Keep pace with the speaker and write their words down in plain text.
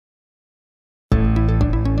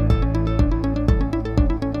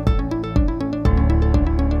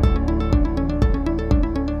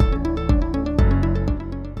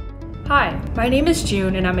My name is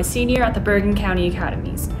June and I'm a senior at the Bergen County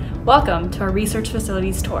Academies. Welcome to our research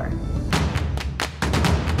facilities tour.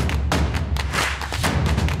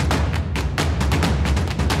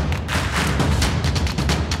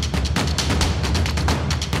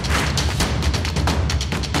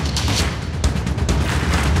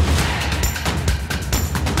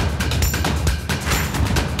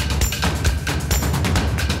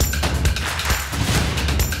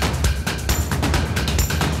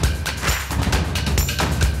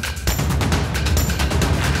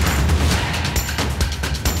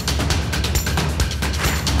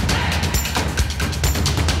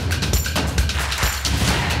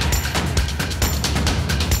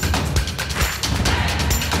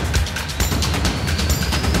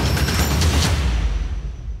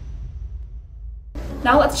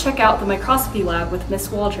 Now let's check out the microscopy lab with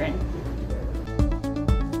Miss Waldron.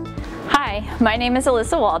 Hi, my name is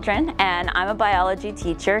Alyssa Waldron and I'm a biology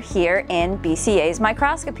teacher here in BCA's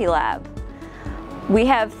microscopy lab. We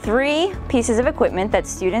have 3 pieces of equipment that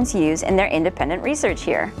students use in their independent research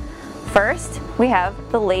here. First, we have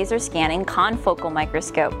the laser scanning confocal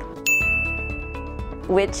microscope,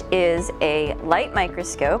 which is a light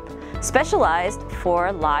microscope specialized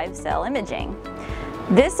for live cell imaging.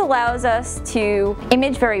 This allows us to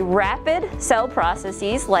image very rapid cell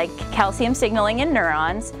processes like calcium signaling in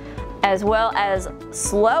neurons, as well as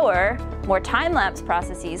slower, more time-lapse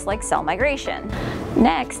processes like cell migration.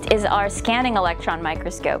 Next is our scanning electron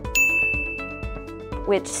microscope,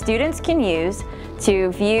 which students can use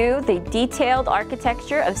to view the detailed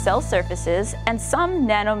architecture of cell surfaces and some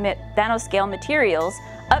nanoscale materials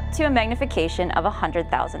up to a magnification of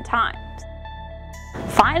 100,000 times.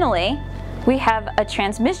 Finally, we have a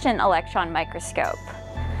transmission electron microscope.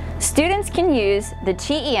 Students can use the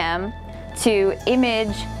TEM to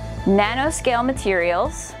image nanoscale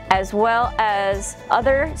materials as well as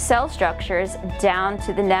other cell structures down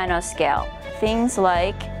to the nanoscale. Things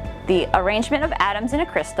like the arrangement of atoms in a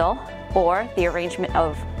crystal or the arrangement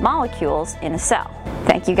of molecules in a cell.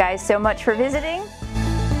 Thank you guys so much for visiting.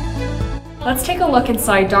 Let's take a look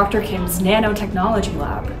inside Dr. Kim's nanotechnology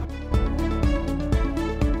lab.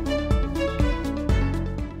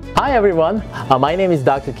 Hi everyone, my name is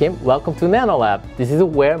Dr. Kim. Welcome to NanoLab. This is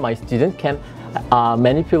where my student can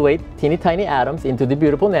manipulate teeny tiny atoms into the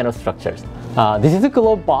beautiful nanostructures. This is a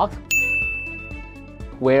globe box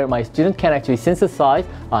where my student can actually synthesize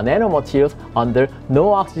nanomaterials under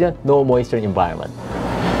no oxygen, no moisture environment.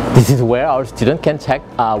 This is where our student can check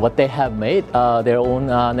what they have made, their own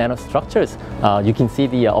nanostructures. You can see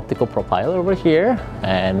the optical profiler over here,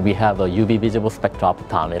 and we have a UV visible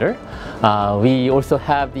spectrophotometer. We also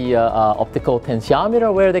have the optical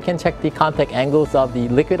tensiometer where they can check the contact angles of the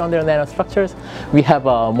liquid on their nanostructures. We have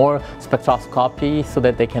more spectroscopy so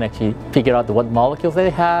that they can actually figure out what molecules they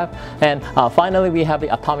have. And finally, we have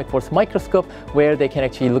the atomic force microscope where they can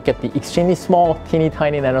actually look at the extremely small, teeny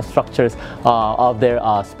tiny nanostructures of their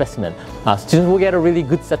specimen. Students will get a really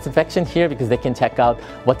good satisfaction here because they can check out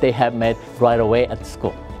what they have made right away at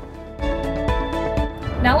school.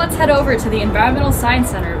 Now let's head over to the Environmental Science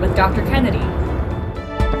Center with Dr. Kennedy.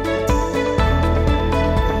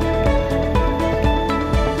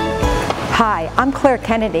 Hi, I'm Claire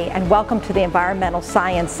Kennedy and welcome to the Environmental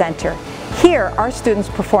Science Center. Here, our students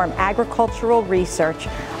perform agricultural research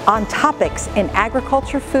on topics in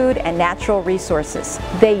agriculture, food, and natural resources.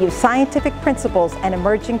 They use scientific principles and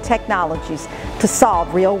emerging technologies to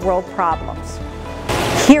solve real-world problems.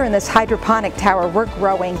 Here in this hydroponic tower, we're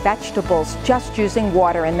growing vegetables just using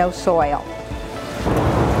water and no soil.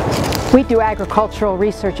 We do agricultural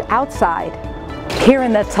research outside. Here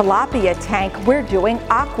in the tilapia tank, we're doing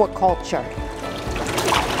aquaculture.